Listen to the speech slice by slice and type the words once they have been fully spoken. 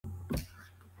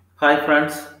Hi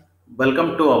friends,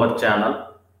 welcome to our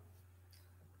channel.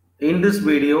 In this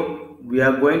video, we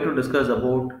are going to discuss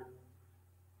about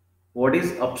what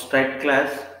is abstract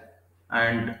class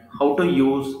and how to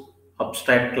use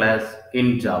abstract class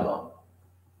in Java.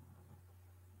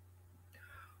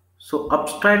 So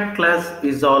abstract class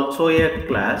is also a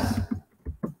class,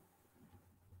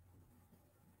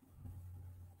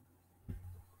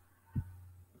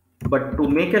 but to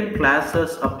make a class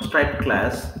as abstract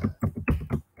class,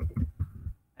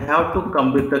 I have to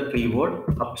come with the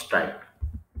keyword abstract.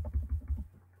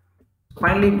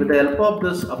 Finally, with the help of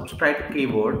this abstract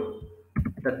keyword,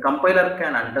 the compiler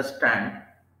can understand.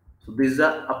 So this is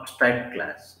an abstract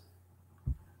class.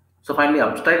 So finally,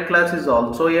 abstract class is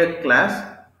also a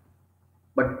class,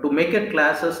 but to make a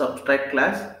class as abstract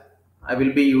class, I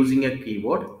will be using a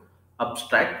keyword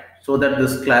abstract so that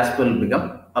this class will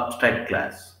become abstract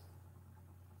class.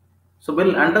 So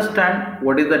we'll understand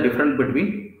what is the difference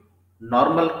between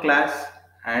normal class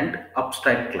and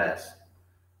abstract class.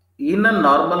 In a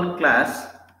normal class,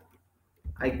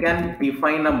 I can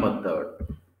define a method.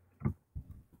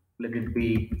 Let it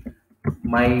be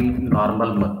my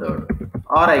normal method,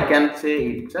 or I can say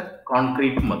it's a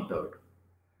concrete method.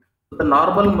 The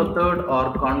normal method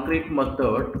or concrete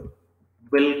method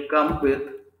will come with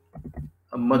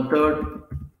a method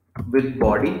with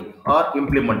body or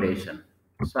implementation.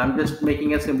 So I'm just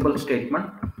making a simple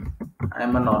statement. I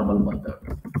am a normal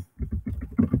method.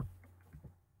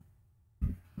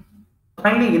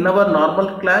 Finally, in our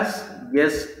normal class,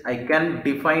 yes, I can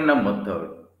define a method.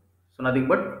 So nothing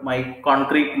but my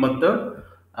concrete method,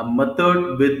 a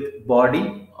method with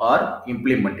body or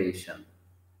implementation.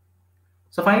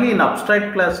 So finally, in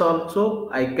abstract class also,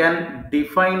 I can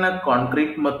define a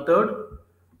concrete method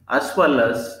as well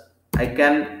as I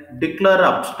can declare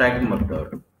abstract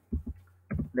method.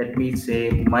 Let me say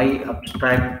my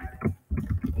abstract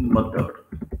method.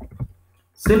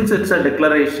 Since it's a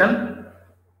declaration,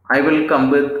 I will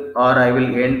come with or I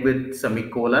will end with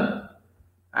semicolon.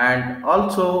 And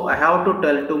also I have to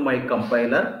tell to my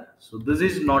compiler, so this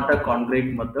is not a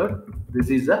concrete method, this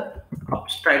is a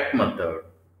abstract method.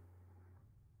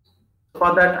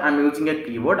 For that, I'm using a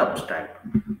keyword abstract.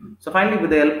 So finally,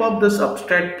 with the help of this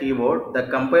abstract keyword, the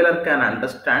compiler can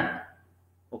understand,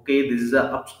 okay, this is an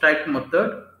abstract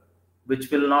method which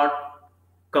will not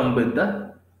come with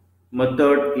the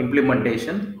method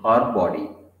implementation or body.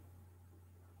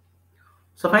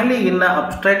 So finally, in the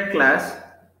abstract class,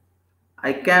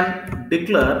 I can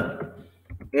declare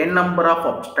a number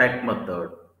of abstract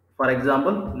method. For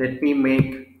example, let me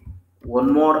make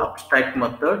one more abstract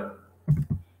method.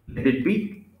 Let it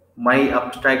be my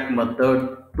abstract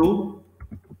method 2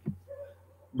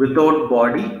 without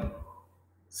body.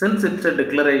 Since it's a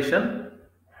declaration,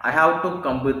 I have to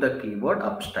come with the keyword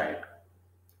abstract.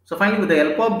 So finally, with the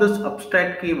help of this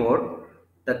abstract keyword,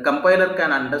 the compiler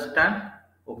can understand,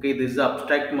 okay, this is the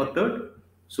abstract method,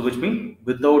 so which means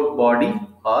without body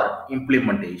or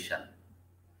implementation.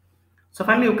 So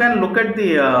finally, you can look at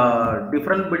the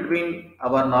difference between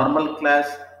our normal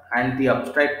class and the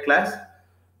abstract class.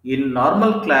 In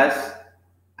normal class,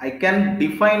 I can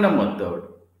define a method,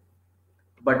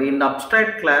 but in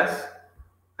abstract class,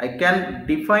 I can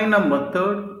define a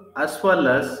method as well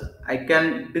as I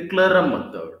can declare a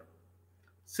method.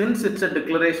 Since it's a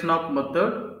declaration of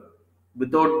method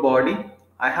without body,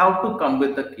 I have to come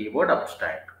with the keyword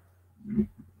abstract.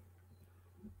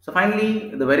 So finally,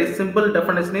 the very simple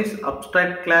definition is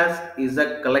abstract class is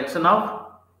a collection of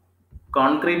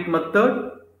concrete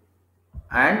method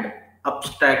and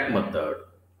abstract method.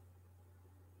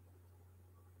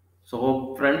 So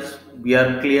hope friends, we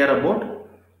are clear about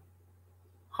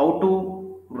how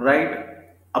to write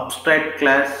abstract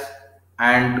class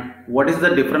and what is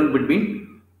the difference between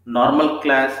normal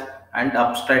class and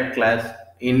abstract class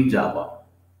in Java.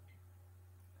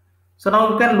 So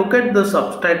now you can look at this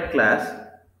abstract class.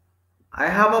 I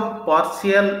have a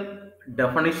partial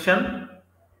definition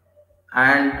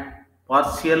and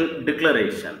partial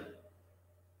declaration.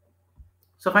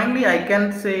 So finally, I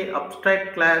can say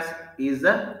abstract class is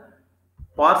a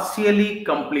partially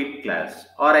complete class,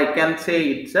 or I can say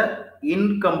it's a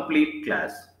incomplete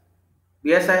class.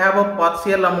 Yes, I have a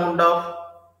partial amount of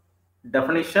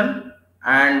definition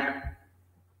and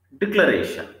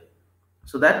declaration.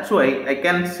 So that's why I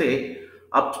can say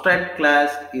abstract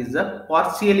class is a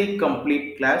partially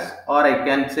complete class, or I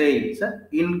can say it's an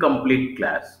incomplete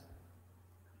class.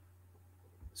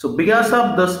 So because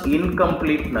of this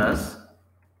incompleteness,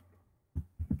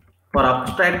 for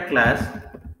abstract class,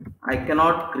 I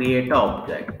cannot create an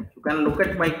object. You can look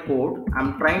at my code.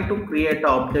 I'm trying to create an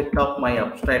object of my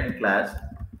abstract class.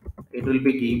 It will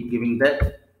be giving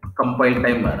the compile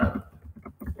time error.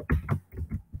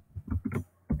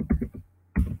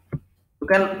 You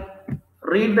can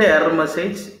read the error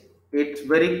message. It's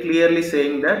very clearly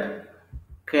saying that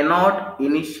cannot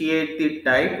initiate the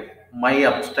type my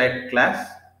abstract class.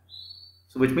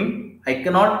 So which means I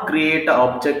cannot create an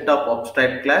object of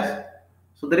abstract class.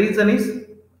 So the reason is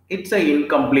it's an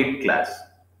incomplete class.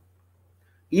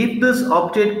 If this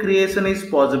object creation is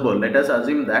possible, let us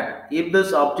assume that if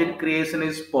this object creation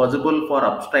is possible for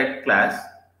abstract class,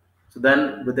 so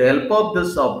then with the help of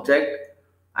this object,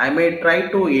 I may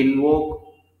try to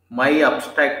invoke my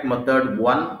abstract method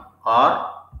 1 or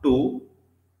 2,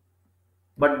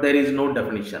 but there is no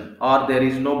definition or there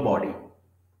is no body.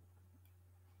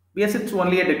 Yes, it's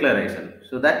only a declaration.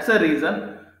 So that's the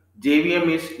reason JVM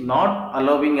is not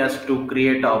allowing us to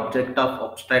create an object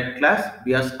of abstract class,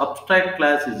 because abstract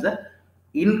class is a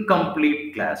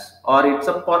incomplete class or it's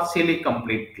a partially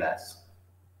complete class.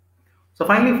 So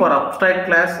finally, for abstract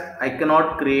class, I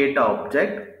cannot create an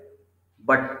object,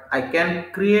 but I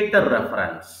can create a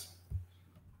reference.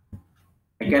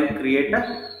 I can create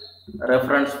a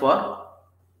reference for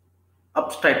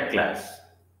abstract class.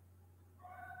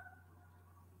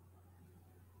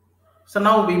 So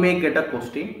now we may get a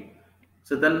question.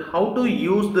 So then how to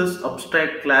use this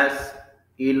abstract class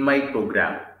in my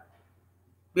program?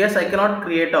 Yes, I cannot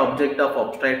create an object of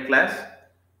abstract class.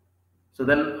 So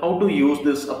then how to use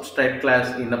this abstract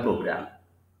class in a program?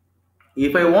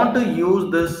 If I want to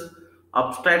use this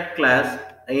abstract class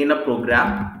in a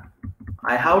program,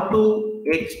 I have to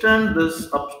extend this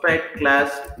abstract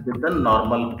class with the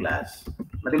normal class,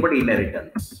 nothing but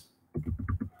inheritance.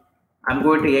 I'm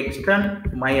going to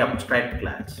extend my abstract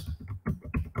class.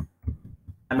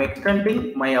 I'm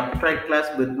extending my abstract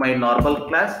class with my normal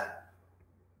class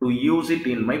to use it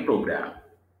in my program.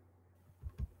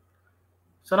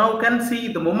 So now you can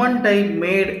see the moment I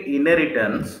made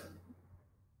inheritance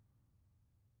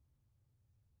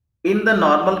in the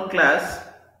normal class,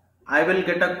 I will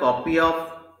get a copy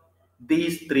of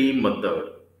these three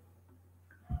methods.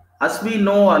 As we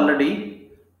know already,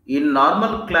 in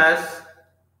normal class,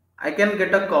 I can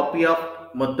get a copy of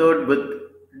method with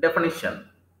definition,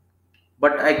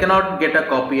 but I cannot get a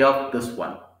copy of this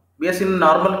one. Because in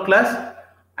normal class,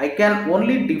 I can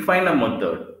only define a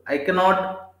method. I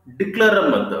cannot declare a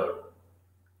method.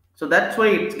 So that's why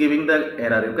it's giving the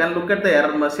error. You can look at the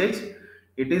error message.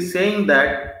 It is saying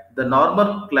that the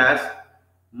normal class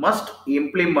must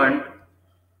implement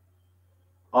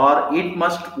or it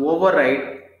must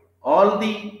override all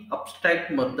the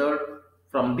abstract method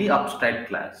from the abstract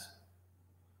class.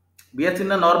 Because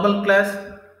in a normal class,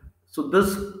 so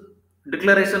this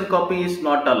declaration copy is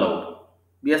not allowed.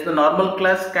 Because the normal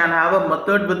class can have a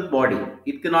method with body.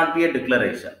 It cannot be a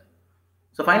declaration.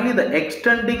 So finally, the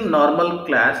extending normal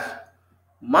class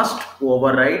must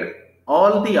override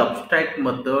all the abstract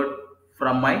method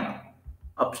from my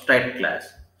abstract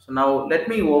class. So now let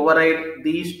me override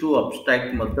these two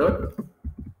abstract method.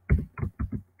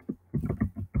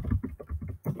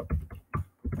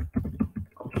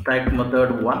 Abstract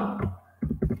method 1,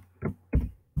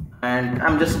 and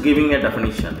I'm just giving a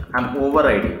definition. I'm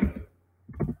overriding.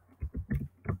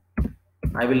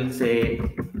 I will say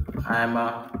I am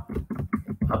a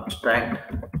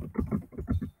abstract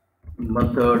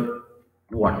method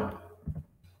 1.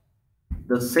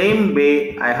 The same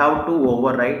way I have to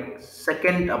override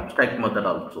second abstract method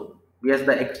also. Yes,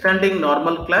 the extending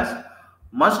normal class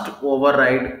must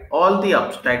override all the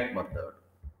abstract method.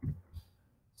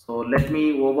 So let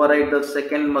me override the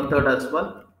second method as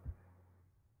well.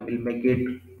 I will make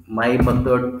it my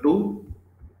method 2,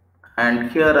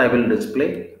 and here I will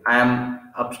display I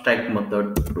am abstract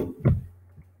method 2.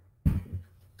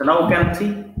 So now you can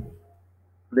see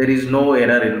there is no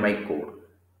error in my code.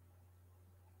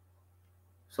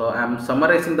 So I am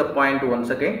summarizing the point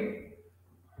once again.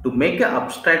 To make an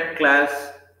abstract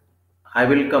class, I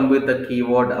will come with the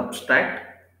keyword abstract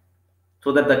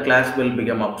so that the class will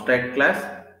become abstract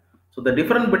class. So the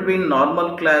difference between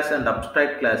normal class and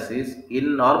abstract class is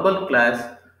in normal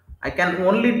class, I can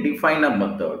only define a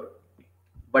method.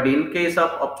 But in case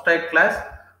of abstract class,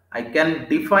 I can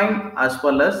define as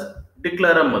well as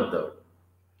declare a method.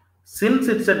 Since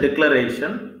it's a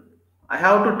declaration, I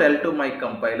have to tell to my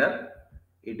compiler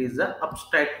it is an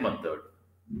abstract method.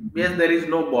 Yes, there is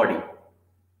no body.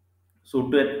 So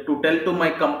to tell to my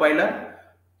compiler,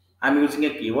 I'm using a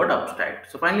keyword abstract.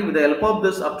 So finally, with the help of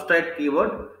this abstract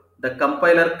keyword, the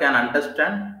compiler can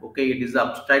understand, okay, it is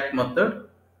abstract method.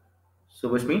 So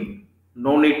which means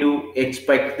no need to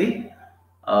expect the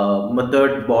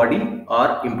method body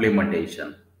or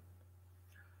implementation.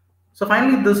 So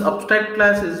finally, this abstract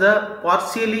class is a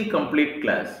partially complete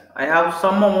class. I have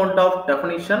some amount of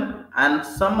definition and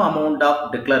some amount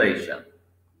of declaration.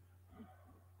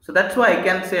 So that's why I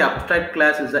can say abstract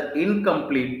class is an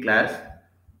incomplete class.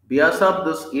 Because of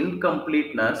this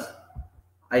incompleteness,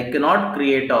 I cannot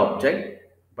create an object,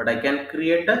 but I can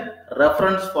create a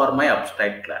reference for my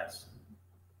abstract class.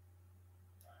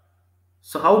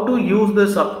 So how to use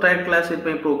this abstract class in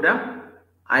my program?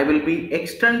 I will be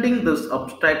extending this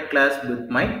abstract class with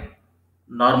my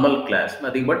normal class,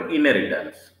 nothing but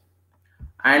inheritance.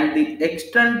 And the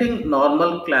extending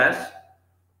normal class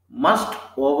must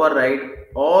override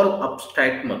all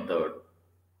abstract method.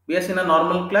 Because in a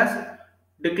normal class,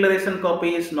 declaration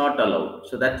copy is not allowed.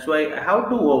 So that's why I have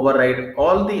to override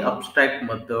all the abstract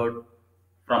method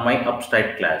from my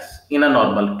abstract class in a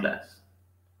normal class.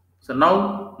 So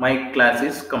now my class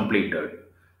is completed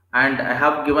and I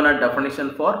have given a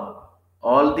definition for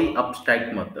all the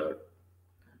abstract method.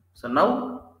 So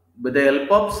now with the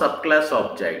help of subclass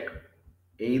object,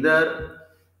 either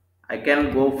I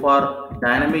can go for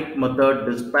dynamic method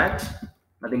dispatch,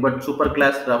 nothing but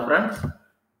superclass reference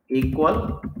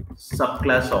equal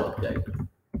subclass object.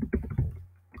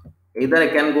 Either I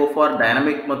can go for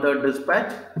dynamic method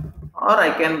dispatch or I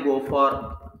can go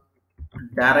for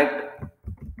direct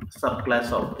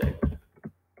subclass object.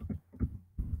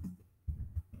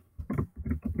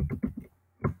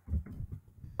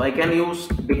 So I can use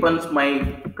depends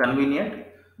my convenient.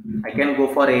 I can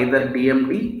go for either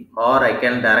DMD or I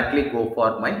can directly go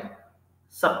for my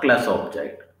subclass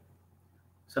object.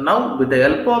 So now with the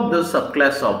help of the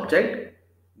subclass object,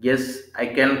 yes, I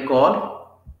can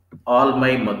call all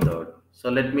my method. So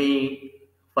let me,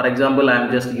 for example, I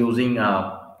am just using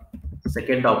a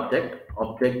second object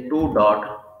 2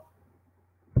 dot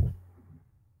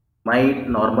my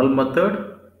normal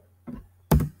method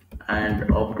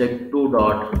and object 2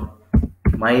 dot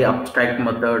my abstract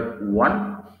method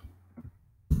 1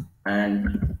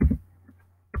 and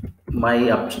my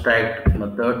abstract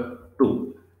method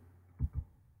 2.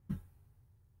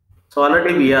 So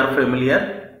already we are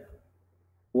familiar.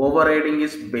 Overriding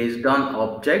is based on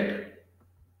object.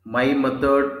 My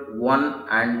method 1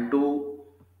 and 2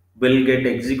 will get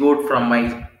execute from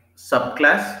my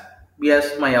subclass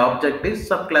because my object is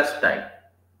subclass type.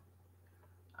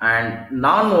 And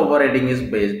non-overriding is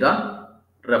based on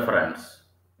reference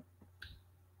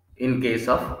in case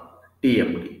of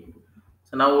TMD.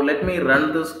 So now let me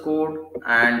run this code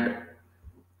and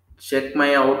check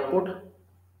my output.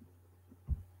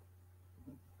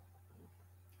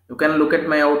 You can look at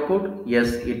my output.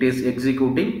 Yes, it is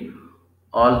executing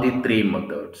all the three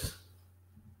methods.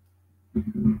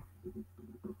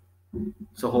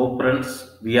 So hope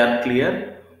friends we are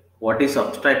clear what is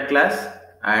abstract class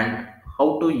and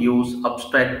how to use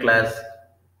abstract class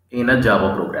in a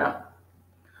Java program.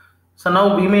 So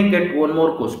now we may get one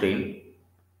more question.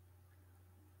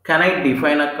 Can I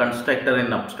define a constructor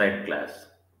in abstract class?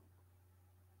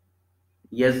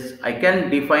 Yes, I can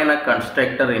define a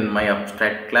constructor in my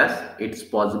abstract class. It's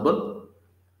possible.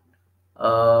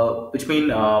 Which mean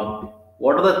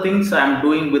what are the things I am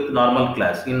doing with normal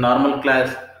class? In normal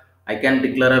class, I can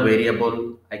declare a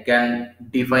variable. I can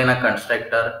define a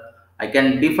constructor. I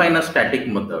can define a static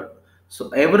method. So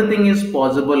everything is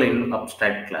possible in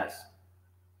abstract class.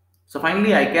 So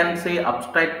finally, I can say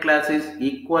abstract class is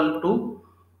equal to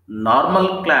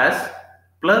normal class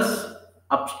plus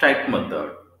abstract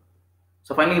method.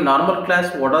 So finally, normal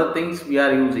class, what are the things we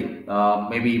are using?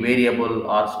 Maybe variable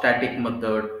or static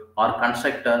method or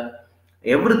constructor.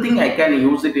 Everything I can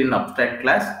use it in abstract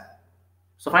class.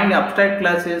 So finally, abstract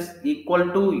class is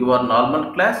equal to your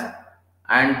normal class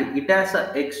and it has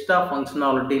a extra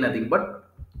functionality, nothing but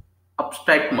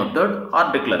abstract method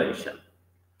or declaration.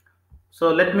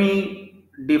 So let me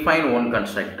define one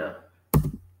constructor.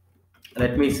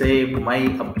 Let me say my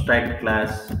abstract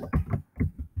class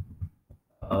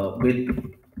with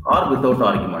or without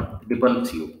argument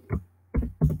depends you.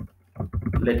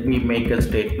 Let me make a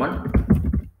statement.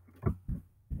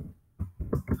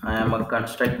 I am a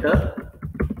constructor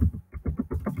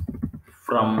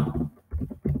from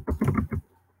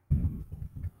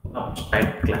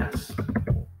abstract class.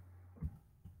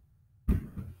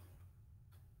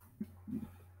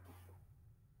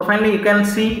 So finally, you can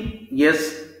see,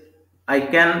 yes, I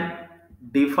can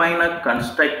define a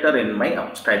constructor in my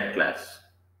abstract class.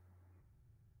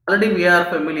 Already we are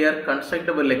familiar,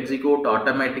 constructor will execute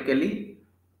automatically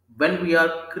when we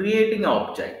are creating an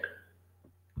object.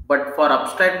 But for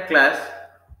abstract class,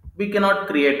 we cannot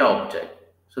create an object.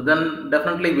 So then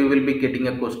definitely we will be getting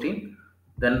a question.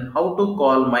 Then how to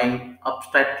call my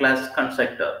abstract class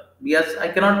constructor? Yes, I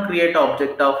cannot create an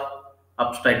object of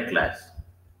abstract class.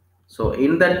 So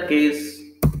in that case,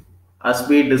 as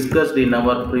we discussed in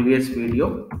our previous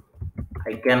video,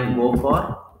 I can go for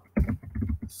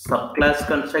subclass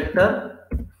constructor.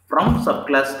 From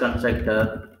subclass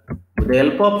constructor, with the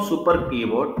help of super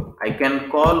keyword, I can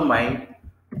call my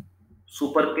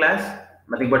superclass,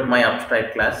 nothing but my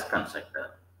abstract class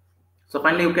constructor. So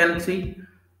finally you can see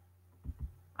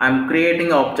I'm creating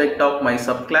an object of my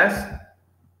subclass.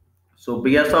 So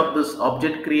because of this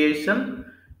object creation,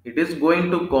 it is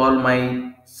going to call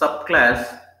my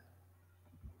subclass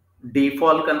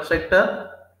default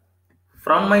constructor.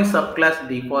 From my subclass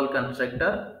default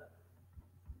constructor,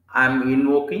 I am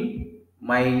invoking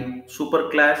my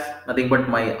superclass, nothing but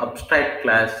my abstract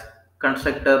class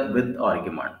constructor with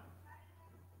argument.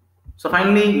 So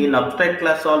finally, in abstract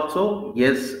class also,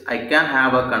 yes, I can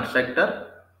have a constructor.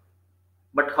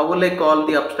 But how will I call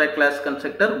the abstract class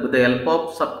constructor? With the help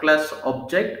of subclass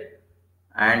object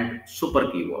and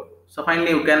super keyword. So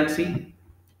finally you can see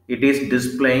it is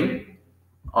displaying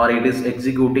or it is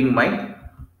executing my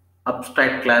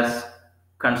abstract class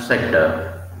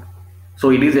constructor. So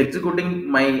it is executing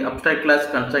my abstract class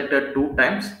constructor two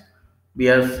times,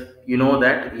 because you know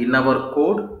that in our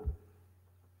code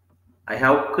I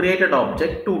have created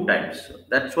object two times.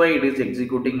 That's why it is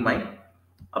executing my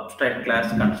abstract class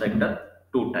constructor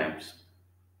two times.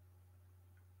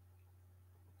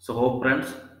 So hope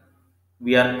friends,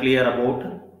 we are clear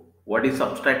about what is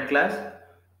abstract class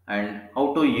and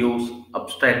how to use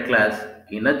abstract class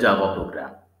in a Java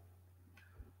program.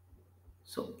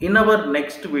 So in our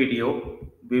next video,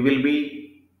 we will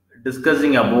be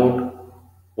discussing about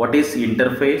what is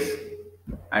interface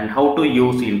and how to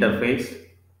use interface.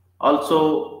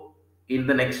 Also in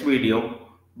the next video,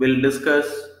 we'll discuss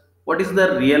what is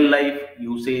the real life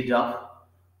usage of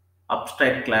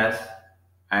abstract class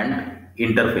and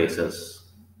interfaces.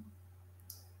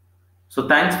 So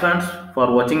thanks friends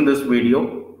for watching this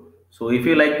video. So if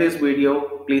you like this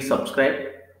video, please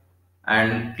subscribe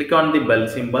and click on the bell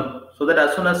symbol so that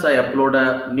as soon as I upload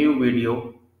a new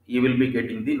video, you will be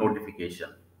getting the notification.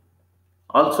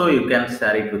 Also, you can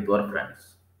share it with your friends.